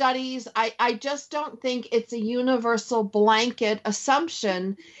studies. I just don't think it's a universal blanket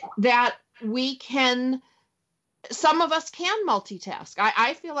assumption that some of us can multitask.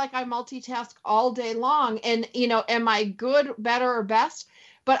 I feel like I multitask all day long, and, am I good, better, or best?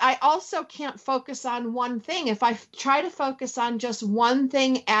 But I also can't focus on one thing. If I try to focus on just one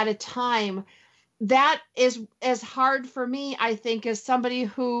thing at a time, that is as hard for me, I think, as somebody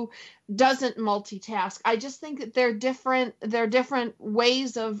who doesn't multitask. I just think that they're different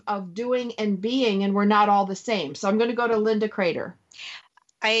ways of doing and being, and we're not all the same. So I'm going to go to Linda Crater.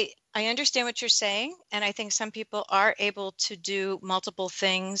 I understand what you're saying, and I think some people are able to do multiple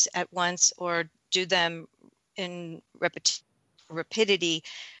things at once or do them in rapidity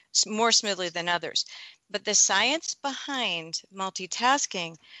more smoothly than others. But the science behind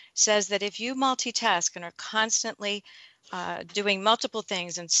multitasking says that if you multitask and are constantly doing multiple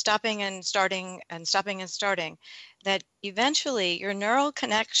things and stopping and starting and stopping and starting, that eventually your neural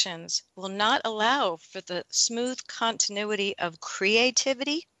connections will not allow for the smooth continuity of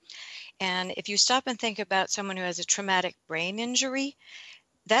creativity. And if you stop and think about someone who has a traumatic brain injury,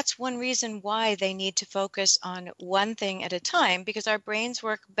 that's one reason why they need to focus on one thing at a time, because our brains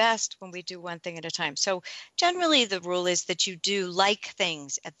work best when we do one thing at a time. So generally the rule is that you do like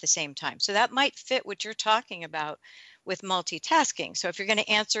things at the same time. So that might fit what you're talking about with multitasking. So if you're going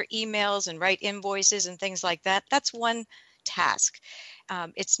to answer emails and write invoices and things like that, that's one task.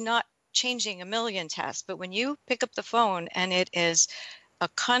 It's not changing a million tasks, but when you pick up the phone and it is a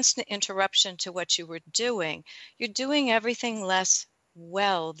constant interruption to what you were doing, you're doing everything less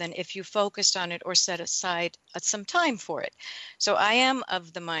well than if you focused on it or set aside some time for it. So I am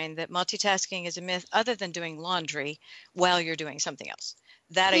of the mind that multitasking is a myth, other than doing laundry while you're doing something else.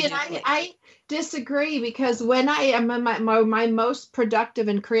 That I disagree, because when I am in my most productive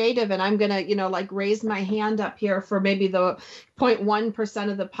and creative, and I'm going to, raise my hand up here for maybe the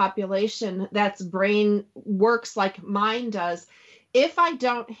 0.1% of the population that's brain works like mine does, if I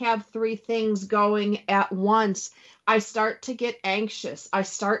don't have 3 things going at once, I start to get anxious. I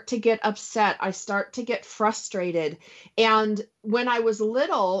start to get upset. I start to get frustrated. And when I was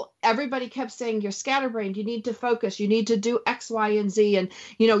little, everybody kept saying, you're scatterbrained. You need to focus. You need to do X, Y, and Z. And,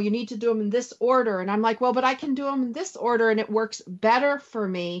 you need to do them in this order. And I'm like, well, but I can do them in this order and it works better for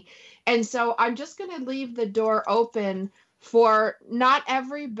me. And so I'm just going to leave the door open for not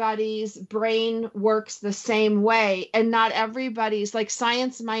everybody's brain works the same way, and not everybody's, like,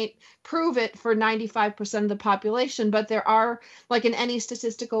 science might prove it for 95% of the population, but there are, like in any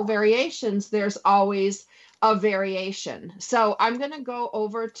statistical variations, there's always a variation. So I'm going to go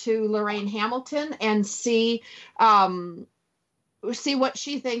over to Lorraine Hamilton and see what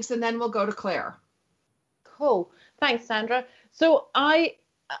she thinks, and then we'll go to Claire. Cool. Thanks, Sandra. So I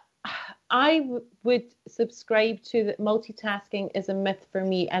would subscribe to that multitasking is a myth for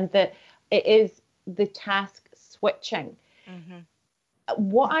me, and that it is the task switching. Mm-hmm.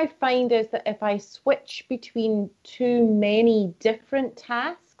 What I find is that if I switch between too many different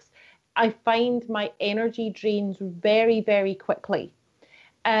tasks, I find my energy drains very, very quickly.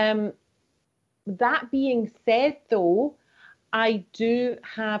 That being said, though, I do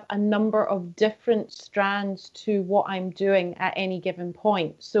have a number of different strands to what I'm doing at any given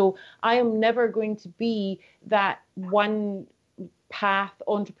point. So I am never going to be that one path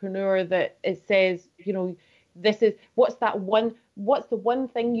entrepreneur that it says, this is, what's the one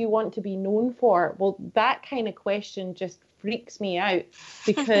thing you want to be known for? Well, that kind of question just freaks me out,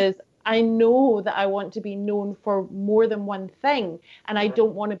 because I know that I want to be known for more than one thing, and I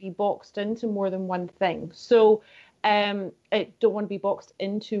don't want to be boxed into more than one thing. So I don't want to be boxed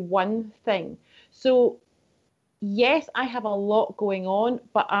into one thing. So yes, I have a lot going on,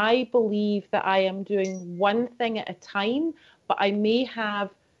 but I believe that I am doing one thing at a time, but I may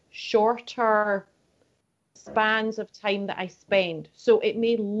have shorter spans of time that I spend. So it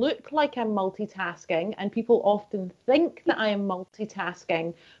may look like I'm multitasking, and people often think that I am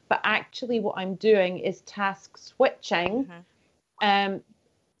multitasking, but actually what I'm doing is task switching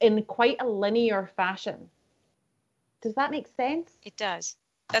in quite a linear fashion. Does that make sense? It does.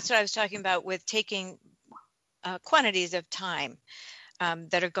 That's what I was talking about with taking quantities of time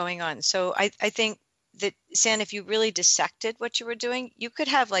that are going on. So I think that, San, if you really dissected what you were doing, you could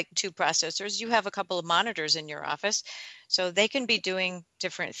have like 2 processors. You have a couple of monitors in your office, so they can be doing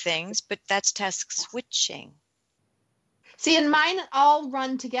different things, but that's task switching. See, and mine all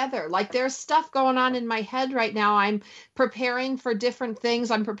run together. Like, there's stuff going on in my head right now. I'm preparing for different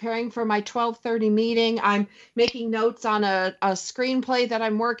things. I'm preparing for my 12:30 meeting. I'm making notes on a screenplay that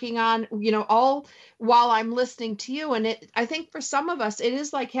I'm working on, all while I'm listening to you. And I think for some of us, it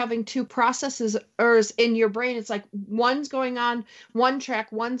is like having 2 processors in your brain. It's like one's going on one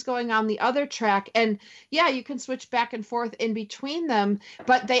track, one's going on the other track. And yeah, you can switch back and forth in between them,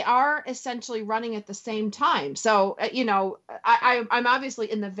 but they are essentially running at the same time. So, I'm obviously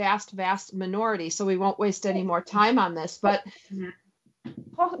in the vast minority, so we won't waste any more time on this, but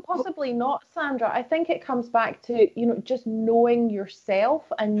possibly not, Sandra. I think it comes back to, just knowing yourself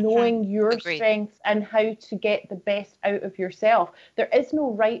and knowing your strengths and how to get the best out of yourself. There is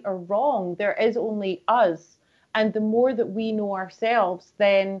no right or wrong. There is only us. And the more that we know ourselves,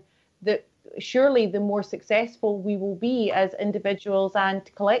 then surely the more successful we will be as individuals and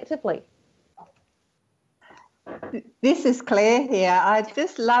collectively. This is Claire here. I'm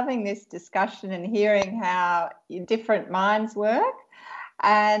just loving this discussion and hearing how different minds work.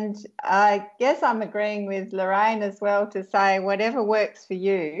 And I guess I'm agreeing with Lorraine as well to say whatever works for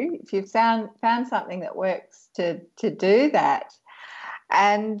you, if you've found something that works, to do that.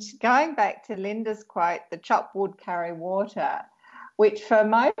 And going back to Linda's quote, the chop wood, carry water, which for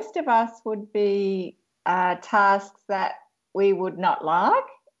most of us would be tasks that we would not like,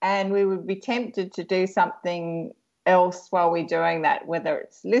 and we would be tempted to do something else while we're doing that, whether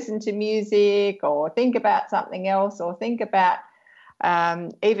it's listen to music or think about something else, or think about how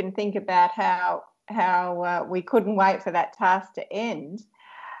we couldn't wait for that task to end.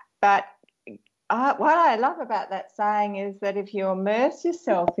 But what I love about that saying is that if you immerse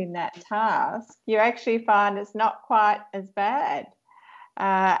yourself in that task, you actually find it's not quite as bad.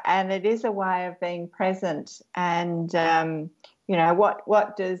 And it is a way of being present. And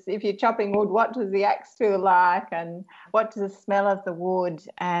what does, if you're chopping wood, what does the axe feel like, and what does the smell of the wood?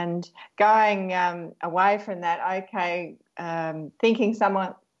 And going away from that, thinking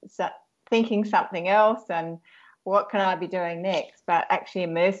something else, and what can I be doing next? But actually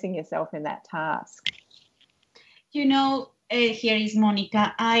immersing yourself in that task. Here is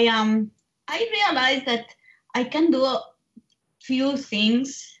Monica. I realized that I can do few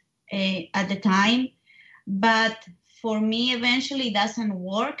things at the time, but for me, eventually it doesn't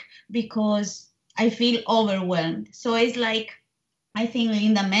work because I feel overwhelmed. So it's like, I think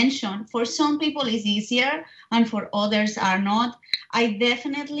Linda mentioned, for some people it's easier and for others are not. I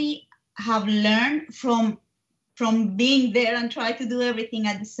definitely have learned from being there and try to do everything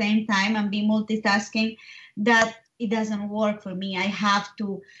at the same time and be multitasking that it doesn't work for me. I have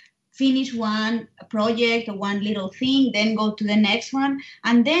to finish one project or one little thing, then go to the next one.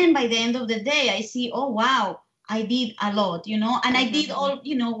 And then by the end of the day, I see, oh, wow, I did a lot, and I did all,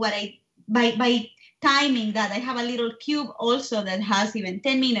 what by timing that. I have a little cube also that has even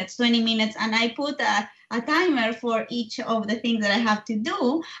 10 minutes, 20 minutes, and I put a timer for each of the things that I have to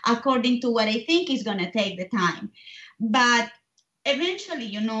do according to what I think is going to take the time. But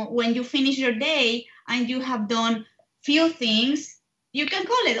eventually, when you finish your day and you have done few things, you can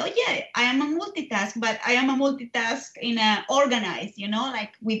call it, oh yeah, I am a multitask, but I am a multitask in a organized,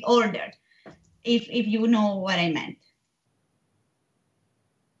 like with order, if you know what I meant.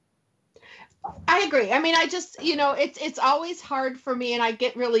 I agree. I mean, I just, it's always hard for me, and I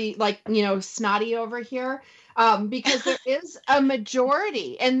get really snotty over here because there is a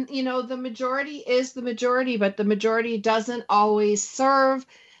majority, and, the majority is the majority, but the majority doesn't always serve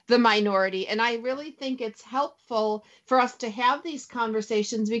the minority. And I really think it's helpful for us to have these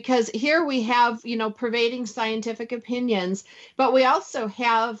conversations because here we have, pervading scientific opinions, but we also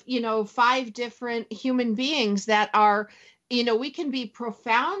have, 5 different human beings that are, we can be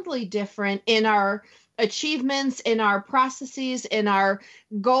profoundly different in our achievements, in our processes, in our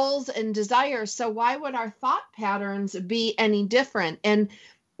goals and desires. So why would our thought patterns be any different? And,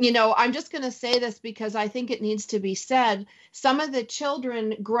 I'm just going to say this because I think it needs to be said. Some of the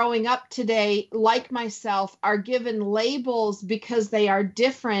children growing up today, like myself, are given labels because they are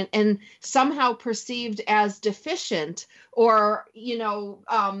different and somehow perceived as deficient. Or,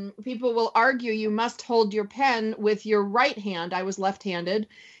 people will argue you must hold your pen with your right hand. I was left-handed.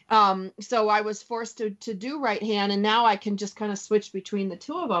 So I was forced to do right hand, and now I can just kind of switch between the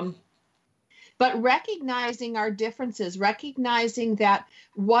two of them. But recognizing our differences, recognizing that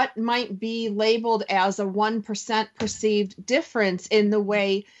what might be labeled as a 1% perceived difference in the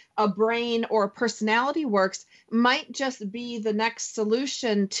way a brain or personality works might just be the next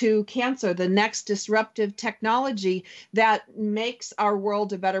solution to cancer, the next disruptive technology that makes our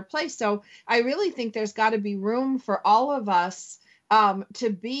world a better place. So I really think there's got to be room for all of us to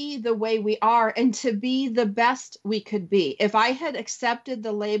be the way we are and to be the best we could be. If I had accepted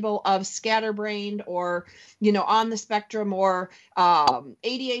the label of scatterbrained or, on the spectrum or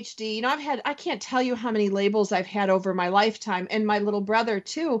ADHD, I can't tell you how many labels I've had over my lifetime. And my little brother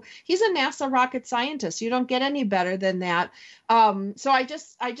too, he's a NASA rocket scientist. You don't get any better than that. So I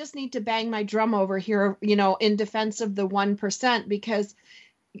just need to bang my drum over here, in defense of the 1%, because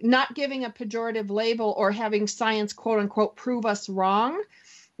not giving a pejorative label or having science, quote unquote, prove us wrong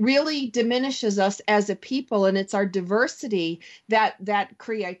really diminishes us as a people. And it's our diversity that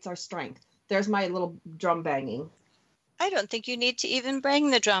creates our strength. There's my little drum banging. I don't think you need to even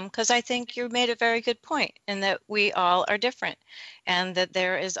bang the drum because I think you made a very good point in that we all are different and that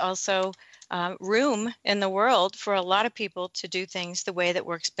there is also room in the world for a lot of people to do things the way that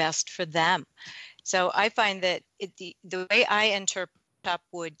works best for them. So I find that the way I interpret chop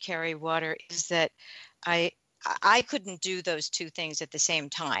wood, carry water is that I couldn't do those two things at the same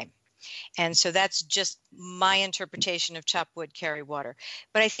time. And so that's just my interpretation of chop wood, carry water.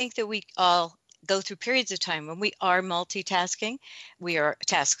 But I think that we all go through periods of time when we are multitasking, we are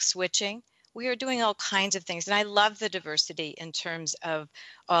task switching, we are doing all kinds of things. And I love the diversity in terms of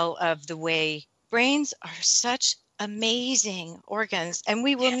all of the way brains are such amazing organs, and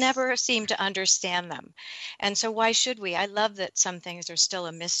we will never seem to understand them. And so why should we? I love that some things are still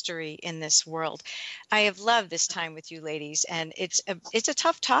a mystery in this world. I have loved this time with you ladies, and it's a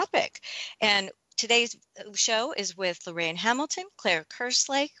tough topic. And today's show is with Lorraine Hamilton, Claire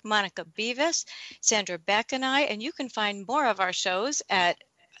Kerslake, Monica Beavis, Sandra Beck, and I. And you can find more of our shows at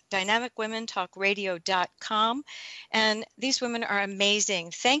dynamicwomentalkradio.com. And these women are amazing.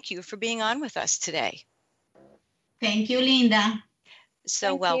 Thank you for being on with us today. Thank you, Linda.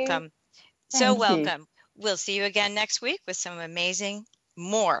 So welcome. So welcome. We'll see you again next week with some amazing,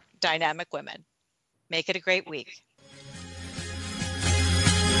 more dynamic women. Make it a great week.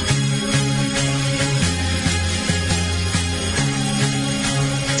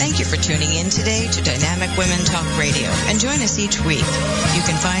 Thank you for tuning in today to Dynamic Women Talk Radio, and join us each week. You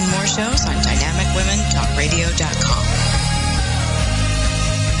can find more shows on dynamicwomentalkradio.com.